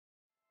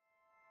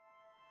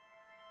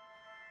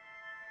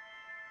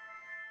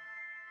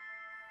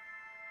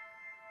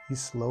You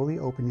slowly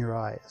open your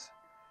eyes.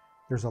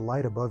 There's a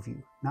light above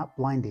you, not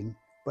blinding,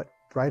 but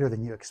brighter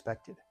than you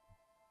expected.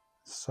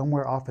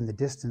 Somewhere off in the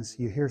distance,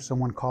 you hear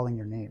someone calling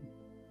your name.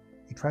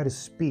 You try to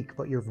speak,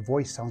 but your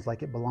voice sounds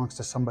like it belongs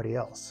to somebody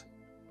else.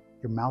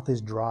 Your mouth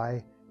is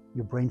dry,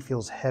 your brain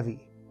feels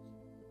heavy.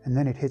 And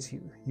then it hits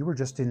you. You were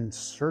just in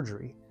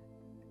surgery.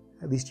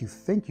 At least you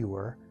think you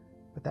were,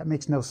 but that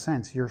makes no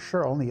sense. You're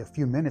sure only a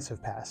few minutes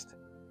have passed.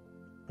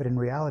 But in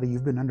reality,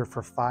 you've been under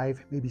for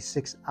 5, maybe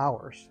 6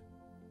 hours.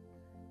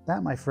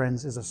 That, my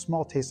friends, is a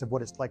small taste of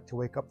what it's like to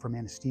wake up from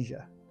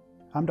anesthesia.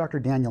 I'm Dr.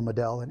 Daniel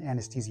Medell, an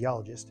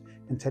anesthesiologist,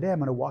 and today I'm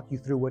going to walk you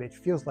through what it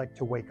feels like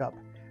to wake up,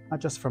 not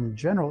just from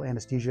general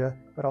anesthesia,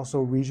 but also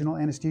regional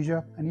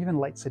anesthesia and even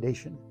light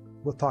sedation.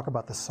 We'll talk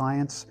about the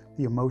science,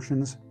 the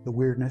emotions, the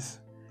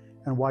weirdness,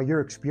 and why your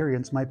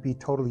experience might be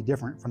totally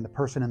different from the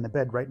person in the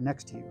bed right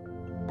next to you.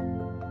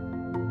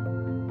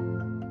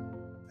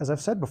 As I've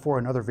said before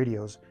in other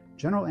videos,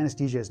 general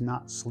anesthesia is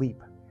not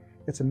sleep.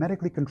 It's a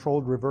medically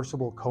controlled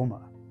reversible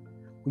coma.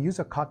 We use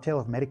a cocktail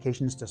of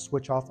medications to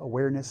switch off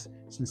awareness,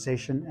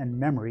 sensation, and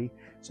memory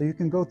so you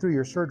can go through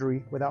your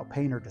surgery without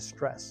pain or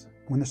distress.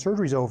 When the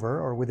surgery's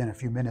over, or within a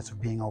few minutes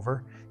of being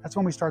over, that's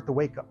when we start the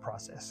wake-up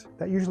process.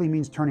 That usually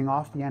means turning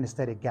off the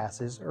anesthetic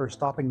gases or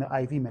stopping the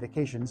IV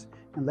medications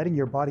and letting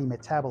your body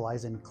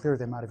metabolize and clear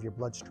them out of your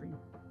bloodstream.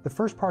 The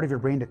first part of your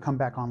brain to come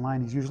back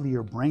online is usually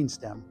your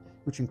brainstem,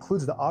 which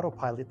includes the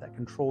autopilot that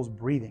controls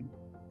breathing.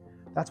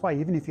 That's why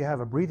even if you have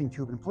a breathing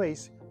tube in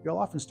place, you'll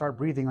often start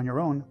breathing on your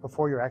own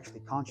before you're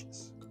actually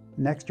conscious.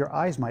 Next, your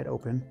eyes might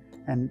open,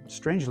 and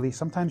strangely,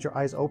 sometimes your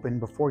eyes open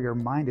before your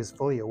mind is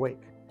fully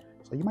awake.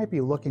 So you might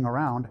be looking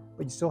around,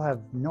 but you still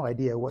have no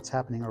idea what's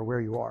happening or where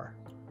you are.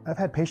 I've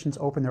had patients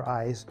open their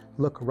eyes,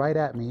 look right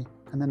at me,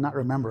 and then not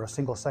remember a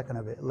single second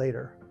of it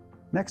later.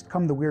 Next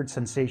come the weird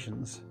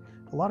sensations.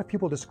 A lot of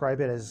people describe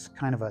it as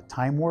kind of a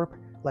time warp,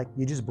 like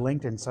you just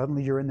blinked and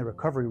suddenly you're in the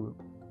recovery room.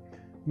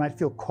 You might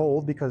feel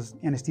cold because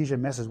anesthesia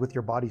messes with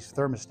your body's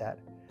thermostat,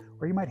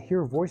 or you might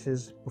hear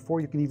voices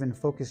before you can even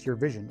focus your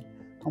vision,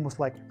 almost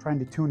like trying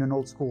to tune an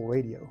old school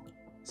radio.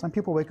 Some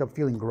people wake up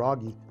feeling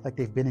groggy, like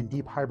they've been in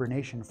deep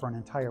hibernation for an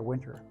entire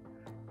winter.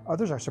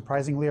 Others are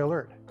surprisingly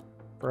alert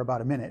for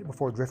about a minute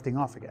before drifting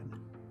off again.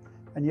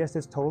 And yes,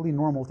 it's totally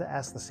normal to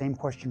ask the same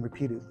question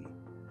repeatedly.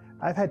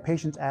 I've had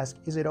patients ask,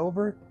 "Is it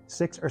over?"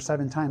 6 or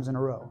 7 times in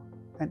a row,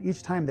 and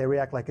each time they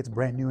react like it's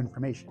brand new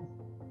information.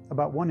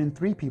 About 1 in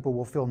 3 people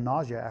will feel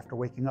nausea after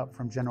waking up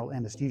from general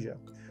anesthesia,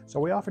 so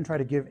we often try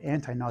to give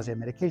anti-nausea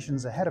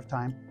medications ahead of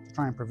time to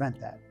try and prevent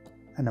that.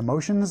 And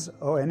emotions?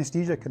 Oh,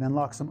 anesthesia can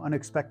unlock some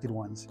unexpected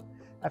ones.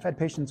 I've had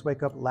patients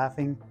wake up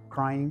laughing,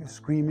 crying,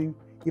 screaming,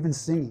 even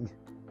singing.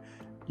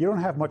 You don't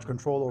have much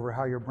control over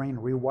how your brain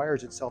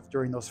rewires itself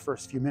during those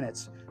first few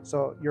minutes,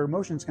 so your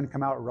emotions can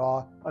come out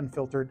raw,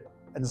 unfiltered,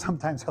 and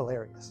sometimes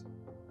hilarious.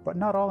 But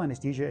not all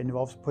anesthesia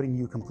involves putting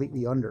you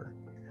completely under.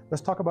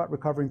 Let's talk about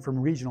recovering from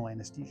regional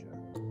anesthesia.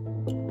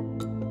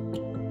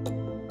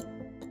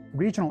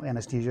 Regional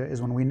anesthesia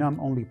is when we numb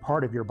only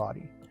part of your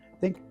body.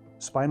 Think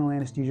spinal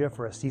anesthesia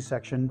for a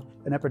C-section,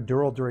 an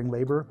epidural during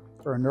labor,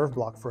 or a nerve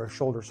block for a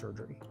shoulder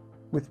surgery.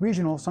 With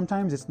regional,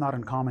 sometimes it's not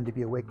uncommon to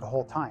be awake the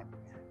whole time,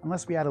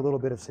 unless we add a little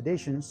bit of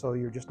sedation so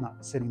you're just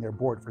not sitting there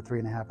bored for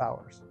 3.5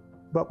 hours.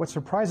 But what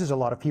surprises a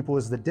lot of people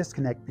is the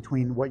disconnect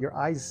between what your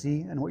eyes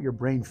see and what your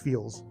brain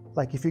feels.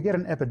 Like if you get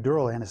an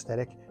epidural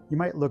anesthetic, you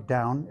might look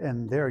down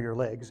and there are your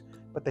legs,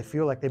 but they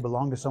feel like they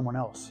belong to someone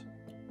else.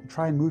 You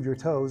try and move your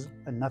toes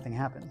and nothing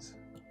happens.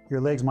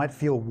 Your legs might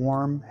feel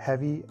warm,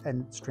 heavy,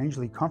 and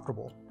strangely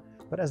comfortable,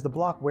 but as the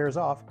block wears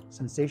off,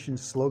 sensation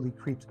slowly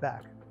creeps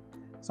back.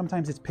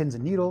 Sometimes it's pins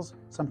and needles,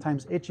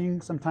 sometimes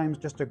itching, sometimes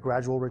just a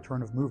gradual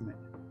return of movement.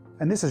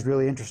 And this is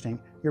really interesting.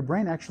 Your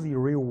brain actually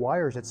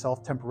rewires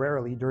itself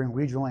temporarily during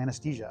regional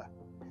anesthesia.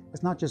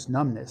 It's not just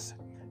numbness.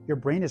 Your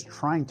brain is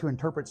trying to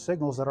interpret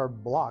signals that are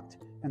blocked,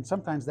 and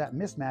sometimes that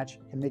mismatch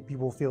can make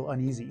people feel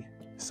uneasy.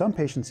 Some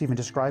patients even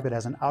describe it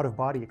as an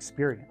out-of-body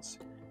experience,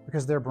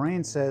 because their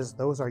brain says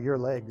those are your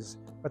legs,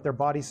 but their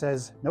body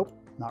says, nope,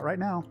 not right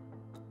now.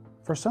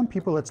 For some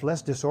people, it's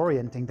less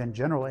disorienting than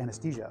general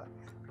anesthesia,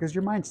 because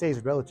your mind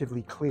stays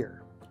relatively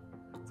clear.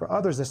 For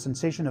others, the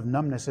sensation of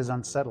numbness is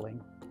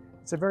unsettling.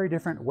 It's a very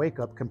different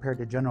wake-up compared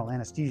to general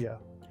anesthesia.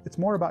 It's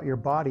more about your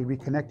body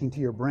reconnecting to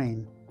your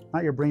brain,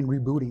 not your brain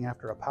rebooting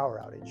after a power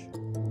outage.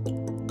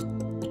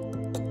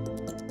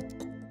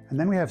 And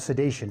then we have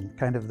sedation,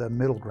 kind of the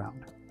middle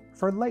ground.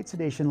 For light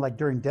sedation, like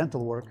during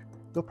dental work,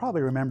 you'll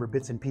probably remember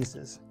bits and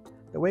pieces.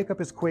 The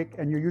wake-up is quick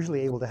and you're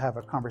usually able to have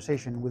a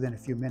conversation within a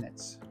few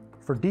minutes.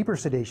 For deeper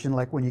sedation,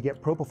 like when you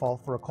get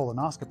propofol for a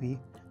colonoscopy,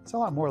 it's a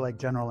lot more like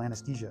general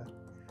anesthesia.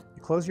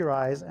 You close your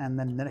eyes and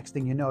then the next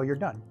thing you know, you're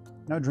done.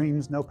 No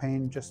dreams, no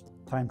pain, just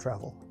time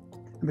travel.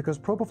 And because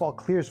propofol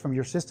clears from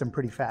your system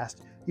pretty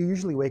fast, you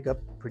usually wake up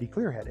pretty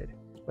clear-headed,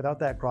 without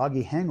that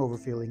groggy hangover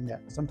feeling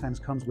that sometimes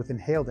comes with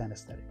inhaled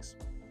anesthetics.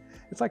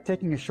 It's like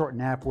taking a short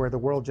nap where the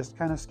world just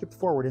kind of skipped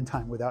forward in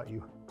time without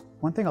you.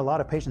 One thing a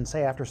lot of patients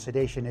say after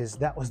sedation is,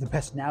 "That was the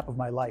best nap of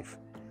my life."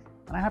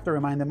 And I have to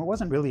remind them it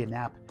wasn't really a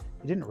nap,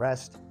 You didn't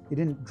rest, you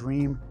didn't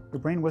dream, your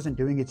brain wasn't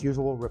doing its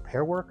usual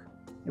repair work.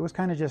 It was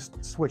kind of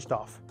just switched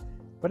off.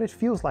 But it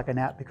feels like a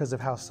nap because of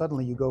how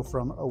suddenly you go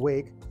from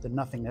awake to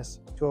nothingness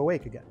to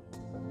awake again.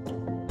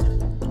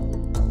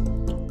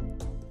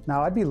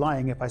 Now, I'd be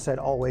lying if I said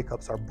all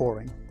wake-ups are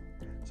boring.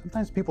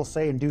 Sometimes people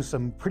say and do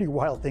some pretty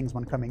wild things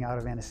when coming out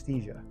of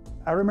anesthesia.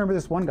 I remember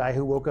this one guy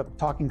who woke up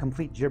talking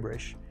complete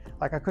gibberish,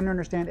 like I couldn't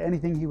understand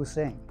anything he was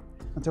saying,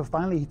 until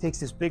finally he takes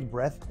this big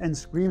breath and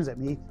screams at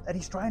me that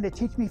he's trying to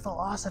teach me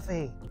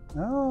philosophy.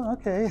 Oh,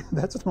 okay,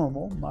 that's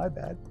normal, my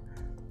bad.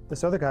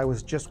 This other guy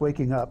was just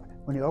waking up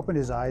when he opened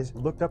his eyes,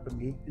 looked up at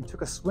me, and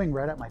took a swing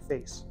right at my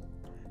face.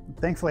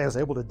 Thankfully, I was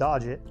able to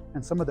dodge it,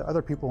 and some of the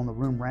other people in the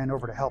room ran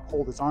over to help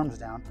hold his arms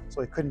down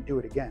so he couldn't do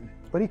it again.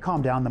 But he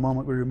calmed down the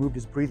moment we removed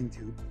his breathing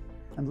tube.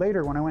 And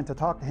later, when I went to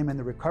talk to him in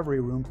the recovery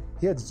room,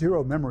 he had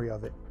zero memory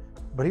of it.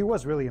 But he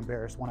was really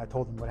embarrassed when I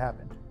told him what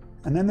happened.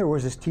 And then there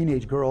was this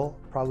teenage girl,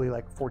 probably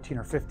like 14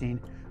 or 15,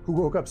 who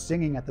woke up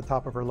singing at the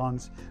top of her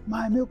lungs,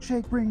 "My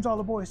milkshake brings all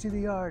the boys to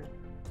the yard."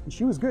 And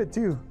she was good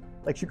too.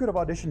 Like she could have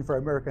auditioned for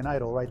American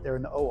Idol right there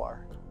in the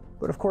OR.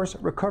 But of course,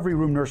 recovery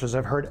room nurses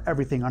have heard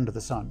everything under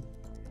the sun.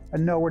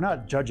 And no, we're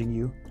not judging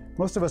you.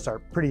 Most of us are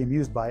pretty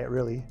amused by it,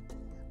 really.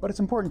 But it's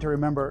important to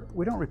remember,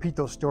 we don't repeat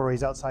those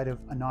stories outside of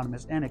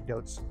anonymous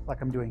anecdotes like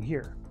I'm doing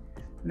here.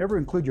 We never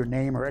include your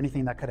name or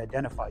anything that could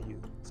identify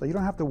you. So you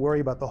don't have to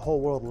worry about the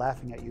whole world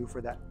laughing at you for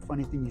that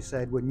funny thing you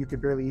said when you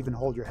could barely even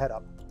hold your head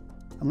up.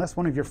 Unless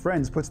one of your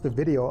friends puts the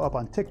video up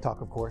on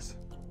TikTok, of course.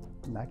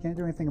 And I can't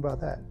do anything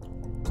about that.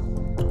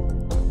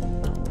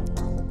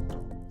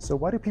 So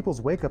why do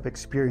people's wake-up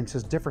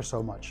experiences differ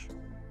so much?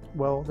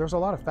 Well, there's a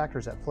lot of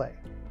factors at play.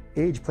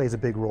 Age plays a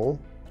big role.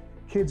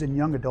 Kids and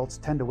young adults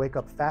tend to wake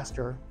up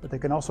faster, but they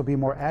can also be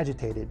more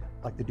agitated,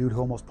 like the dude who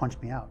almost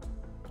punched me out.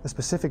 The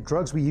specific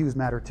drugs we use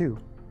matter too.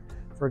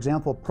 For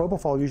example,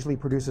 propofol usually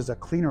produces a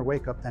cleaner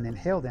wake-up than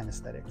inhaled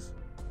anesthetics.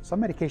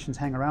 Some medications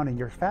hang around in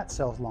your fat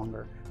cells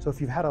longer, so if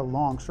you've had a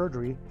long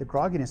surgery, the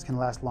grogginess can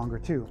last longer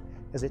too,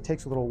 as it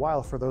takes a little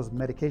while for those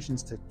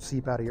medications to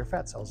seep out of your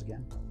fat cells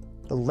again.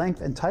 The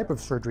length and type of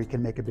surgery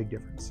can make a big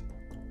difference.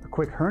 A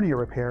quick hernia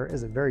repair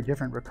is a very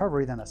different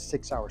recovery than a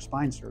 6-hour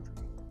spine surgery.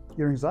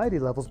 Your anxiety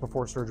levels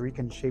before surgery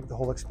can shape the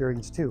whole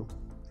experience too.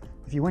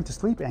 If you went to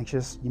sleep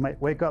anxious, you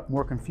might wake up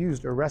more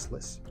confused or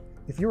restless.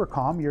 If you were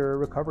calm, your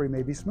recovery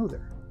may be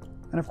smoother.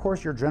 And of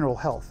course, your general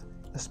health,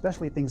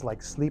 especially things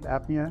like sleep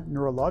apnea,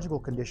 neurological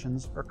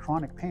conditions, or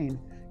chronic pain,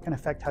 can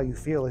affect how you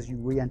feel as you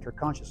re-enter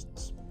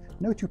consciousness.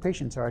 No two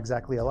patients are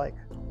exactly alike.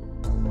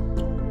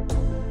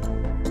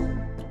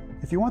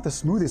 If you want the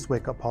smoothest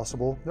wake-up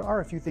possible, there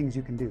are a few things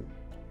you can do.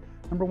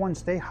 Number one,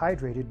 stay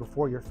hydrated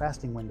before your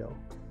fasting window.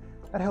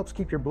 That helps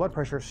keep your blood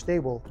pressure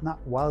stable,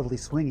 not wildly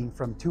swinging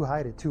from too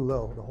high to too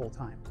low the whole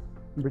time.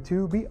 Number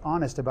two, be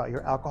honest about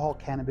your alcohol,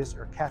 cannabis,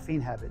 or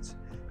caffeine habits,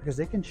 because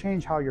they can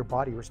change how your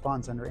body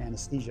responds under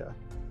anesthesia.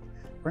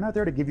 We're not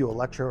there to give you a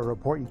lecture or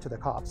report you to the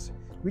cops.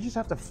 We just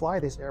have to fly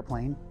this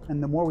airplane,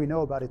 and the more we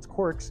know about its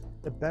quirks,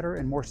 the better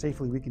and more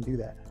safely we can do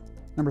that.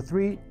 Number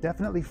three,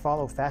 definitely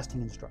follow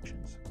fasting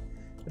instructions.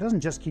 It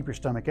doesn't just keep your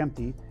stomach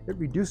empty, it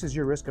reduces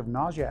your risk of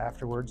nausea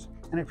afterwards,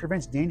 and it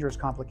prevents dangerous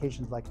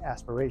complications like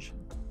aspiration.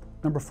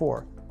 Number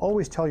four,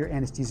 always tell your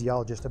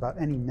anesthesiologist about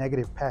any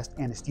negative past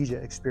anesthesia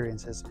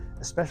experiences,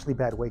 especially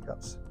bad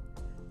wake-ups.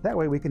 That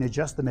way we can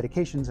adjust the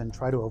medications and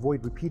try to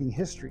avoid repeating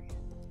history.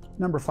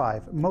 Number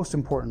five, most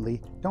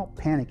importantly, don't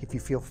panic if you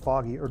feel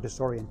foggy or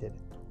disoriented.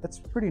 That's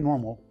pretty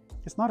normal.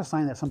 It's not a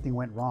sign that something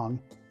went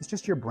wrong. It's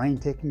just your brain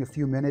taking a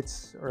few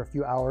minutes or a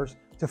few hours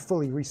to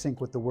fully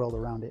resync with the world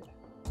around it.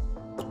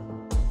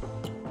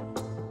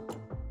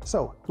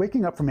 So,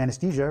 waking up from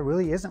anesthesia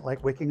really isn't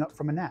like waking up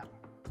from a nap.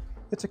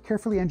 It's a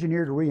carefully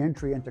engineered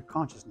re-entry into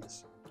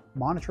consciousness,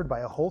 monitored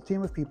by a whole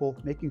team of people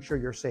making sure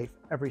you're safe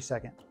every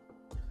second.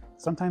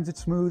 Sometimes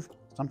it's smooth,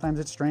 sometimes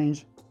it's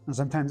strange, and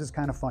sometimes it's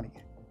kind of funny.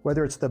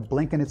 Whether it's the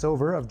blink and it's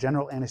over of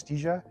general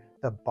anesthesia,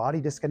 the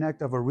body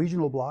disconnect of a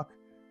regional block,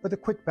 or the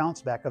quick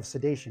bounce back of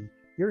sedation,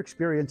 your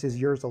experience is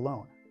yours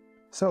alone.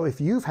 So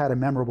if you've had a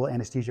memorable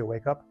anesthesia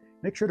wake-up,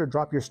 make sure to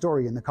drop your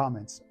story in the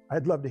comments.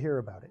 I'd love to hear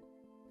about it.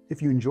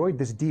 If you enjoyed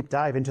this deep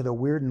dive into the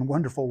weird and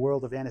wonderful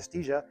world of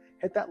anesthesia,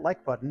 hit that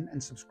like button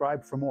and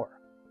subscribe for more.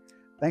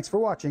 Thanks for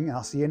watching, and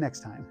I'll see you next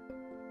time.